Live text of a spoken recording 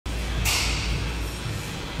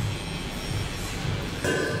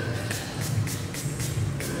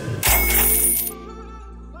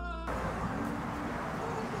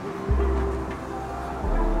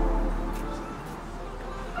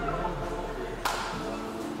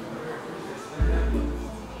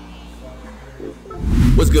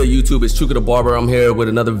What's good, YouTube? It's Chuka The Barber. I'm here with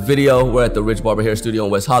another video. We're at the Rich Barber Hair Studio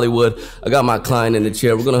in West Hollywood. I got my client in the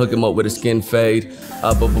chair. We're gonna hook him up with a skin fade.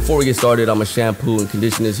 But before we get started, I'm gonna shampoo and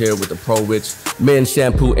condition his hair with the Pro Rich men's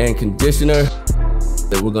shampoo and conditioner.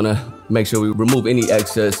 We're gonna make sure we remove any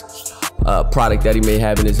excess product that he may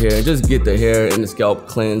have in his hair and just get the hair and the scalp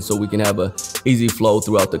cleansed so we can have a easy flow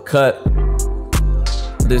throughout the cut.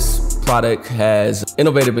 This product has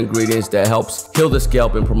innovative ingredients that helps heal the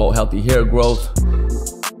scalp and promote healthy hair growth.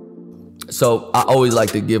 So I always like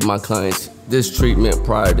to give my clients this treatment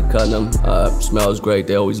prior to cutting them. Smells great,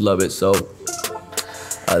 they always love it. So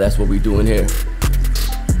that's what we're doing here.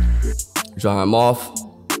 Dry them off.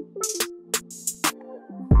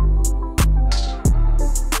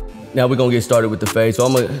 Now we're gonna get started with the fade. So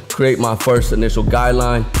I'm gonna create my first initial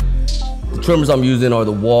guideline. The trimmers I'm using are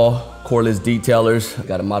the Wall cordless detailers. I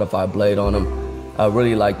got a modified blade on them. I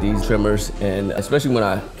really like these trimmers, and especially when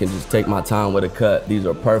I can just take my time with a cut, these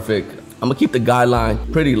are perfect. I'm gonna keep the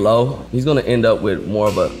guideline pretty low. He's gonna end up with more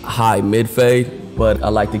of a high mid fade, but I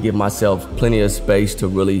like to give myself plenty of space to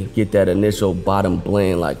really get that initial bottom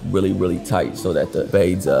blend like really tight so that the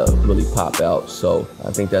fades really pop out. So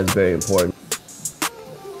I think that's very important.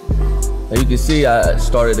 Now you can see I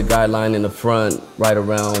started the guideline in the front right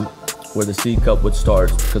around where the C cup would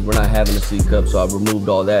start because we're not having a C cup, so I removed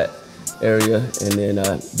all that area and then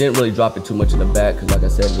didn't really drop it too much in the back because like I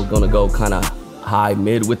said, we're gonna go kind of high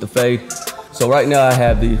mid with the fade. So right now I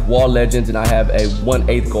have the Wall Legends and I have a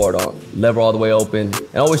 1/8 guard on, lever all the way open.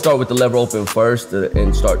 And I always start with the lever open first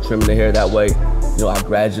and start trimming the hair. That way, you know, I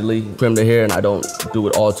gradually trim the hair and I don't do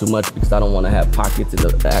it all too much because I don't want to have pockets in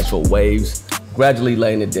the actual waves. Gradually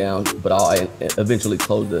laying it down, but I'll eventually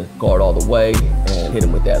close the guard all the way and hit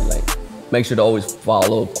him with that length. Make sure to always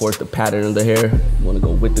follow, of course, the pattern of the hair. You want to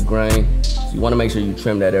go with the grain. So you want to make sure you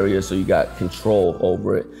trim that area so you got control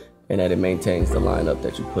over it and that it maintains the lineup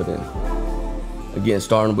that you put in. Again,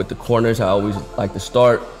 starting with the corners, I always like to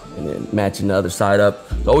start and then matching the other side up.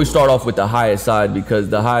 So always start off with the highest side because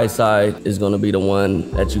the highest side is going to be the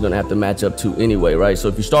one that you're going to have to match up to anyway, right? So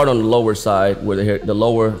if you start on the lower side where the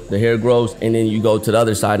lower the hair grows and then you go to the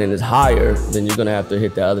other side and it's higher, then you're going to have to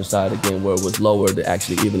hit the other side again where it was lower to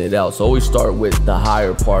actually even it out. So always start with the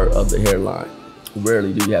higher part of the hairline.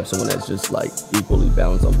 Rarely do you have someone that's just like equally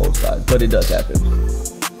balanced on both sides, but it does happen.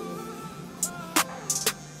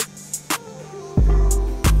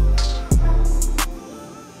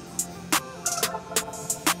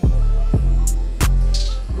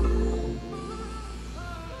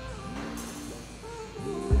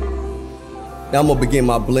 Now I'm gonna begin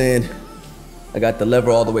my blend. I got the lever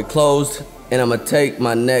all the way closed, and I'm gonna take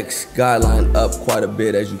my next guideline up quite a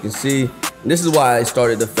bit, as you can see. And this is why I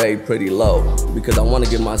started the fade pretty low, because I wanna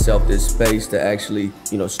give myself this space to actually,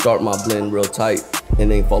 you know, start my blend real tight and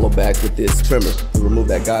then follow back with this trimmer to remove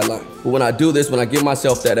that guideline. But when I do this, when I give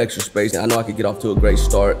myself that extra space, I know I can get off to a great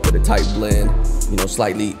start with a tight blend, you know,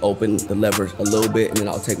 slightly open the lever a little bit, and then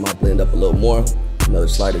I'll take my blend up a little more. Another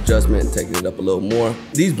slight adjustment and taking it up a little more.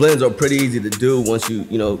 These blends are pretty easy to do once you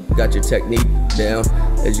got your technique down.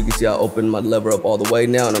 As you can see, I opened my lever up all the way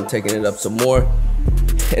now and I'm taking it up some more.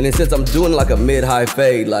 And then since I'm doing like a mid-high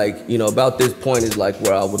fade, like, you know, about this point is like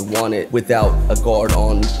where I would want it without a guard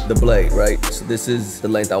on the blade, right? So this is the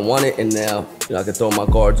length I want it, and now, you know, I can throw my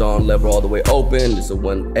guards on, lever all the way open. This is a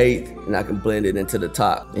 1/8, and I can blend it into the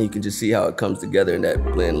top. And you can just see how it comes together, and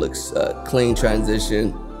that blend looks clean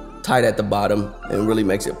transition, tight at the bottom, and really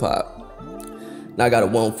makes it pop. Now I got a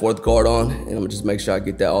 1/4 guard on, and I'm gonna just make sure I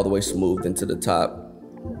get that all the way smoothed into the top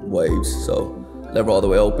waves. So lever all the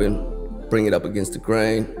way open, bring it up against the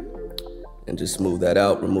grain, and just smooth that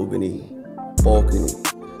out, remove any bulk, any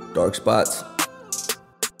dark spots.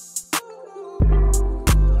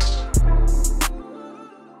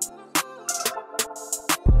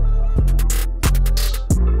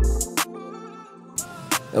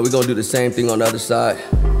 Now we're gonna do the same thing on the other side.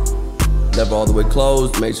 Lever all the way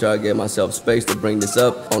closed, make sure I give myself space to bring this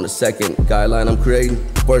up on the second guideline I'm creating.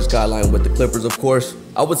 First guideline with the clippers, of course.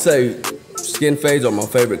 I would say skin fades are my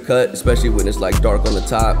favorite cut, especially when it's like dark on the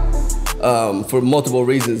top. For multiple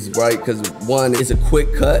reasons, right? Because one, it's a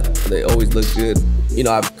quick cut. They always look good. You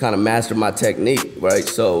know, I've kind of mastered my technique, right?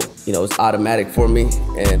 So, you know, it's automatic for me.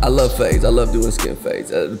 And I love fades, I love doing skin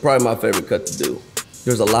fades. Probably my favorite cut to do.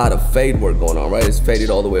 There's a lot of fade work going on, right? It's faded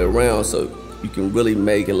all the way around, so you can really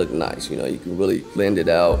make it look nice. You know, you can really blend it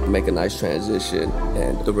out, make a nice transition,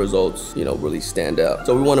 and the results, you know, really stand out.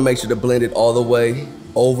 So we want to make sure to blend it all the way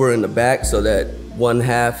over in the back so that one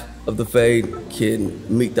half of the fade can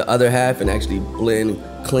meet the other half and actually blend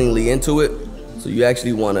cleanly into it. So you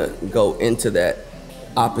actually want to go into that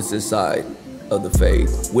opposite side of the fade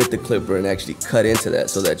with the clipper and actually cut into that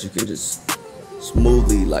so that you can just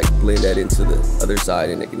smoothly like blend that into the other side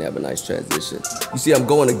and it can have a nice transition. You see I'm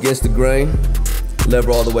going against the grain,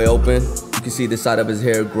 lever all the way open. You can see this side of his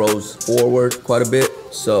hair grows forward quite a bit.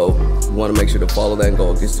 So you want to make sure to follow that and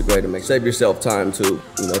go against the grain to save yourself time too.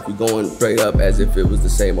 You know, if you're going straight up as if it was the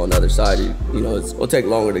same on the other side, you know, it'll take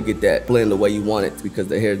longer to get that blend the way you want it because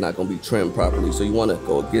the hair is not going to be trimmed properly. So you want to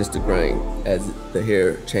go against the grain as the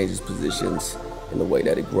hair changes positions in the way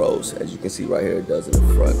that it grows. As you can see right here, it does in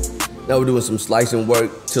the front. Now we're doing some slicing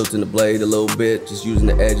work, tilting the blade a little bit, just using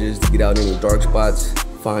the edges to get out any dark spots,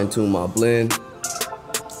 fine tune my blend,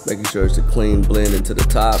 making sure it's a clean blend into the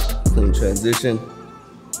top, clean transition.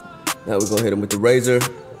 Now we're gonna hit him with the razor,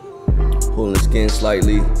 pulling the skin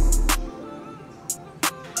slightly.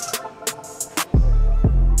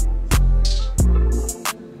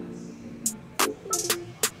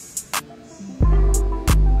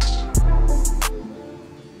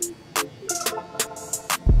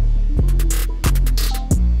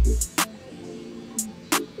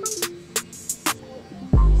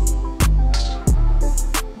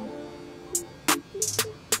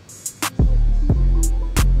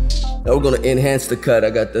 Now we're gonna enhance the cut. I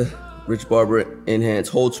got the Rich Barber Enhance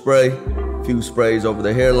Hold Spray, a few sprays over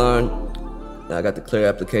the hairline. Now I got the clear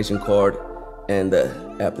application card and the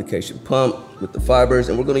application pump with the fibers,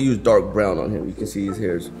 and we're gonna use dark brown on him. You can see his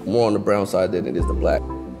hair is more on the brown side than it is the black.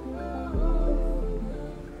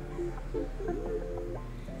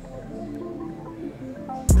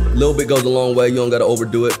 A little bit goes a long way, you don't gotta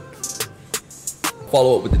overdo it.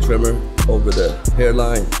 Follow up with the trimmer over the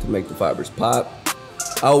hairline to make the fibers pop.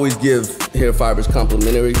 I always give hair fibers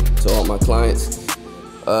complimentary to all my clients.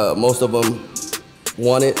 Most of them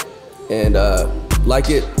want it and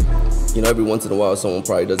like it. You know, every once in a while, someone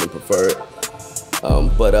probably doesn't prefer it.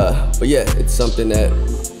 But yeah, it's something that,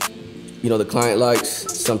 you know, the client likes,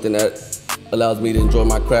 something that allows me to enjoy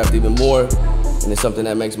my craft even more, and it's something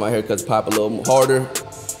that makes my haircuts pop a little harder.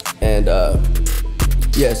 And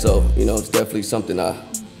yeah, so, you know, it's definitely something I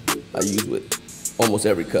use with almost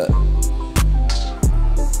every cut.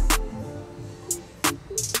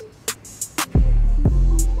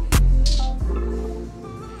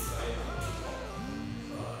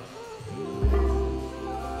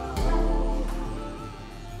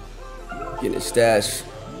 Getting his stash,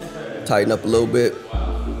 tighten up a little bit.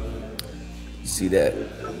 You see that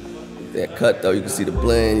cut though, you can see the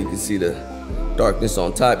blend, you can see the darkness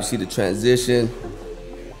on top, you see the transition.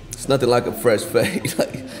 It's nothing like a fresh fade.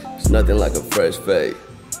 Like, it's nothing like a fresh fade.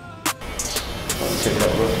 Check it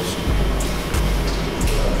out, bro.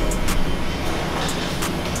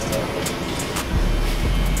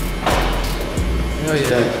 Hell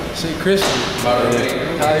yeah. See, Christian,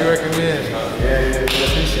 highly recommend. Yeah.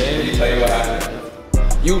 Appreciate it. Tell you what happened.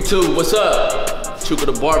 YouTube, what's up? Chuka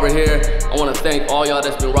The Barber here. I want to thank all y'all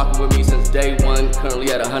that's been rocking with me since day one.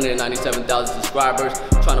 Currently at 197,000 subscribers.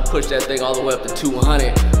 Trying to push that thing all the way up to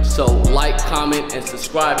 200. So like, comment, and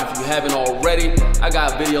subscribe if you haven't already. I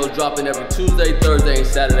got videos dropping every Tuesday, Thursday, and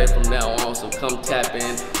Saturday from now on. So come tap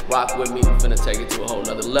in, rock with me. I'm finna take it to a whole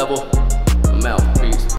nother level. I'm out. Peace.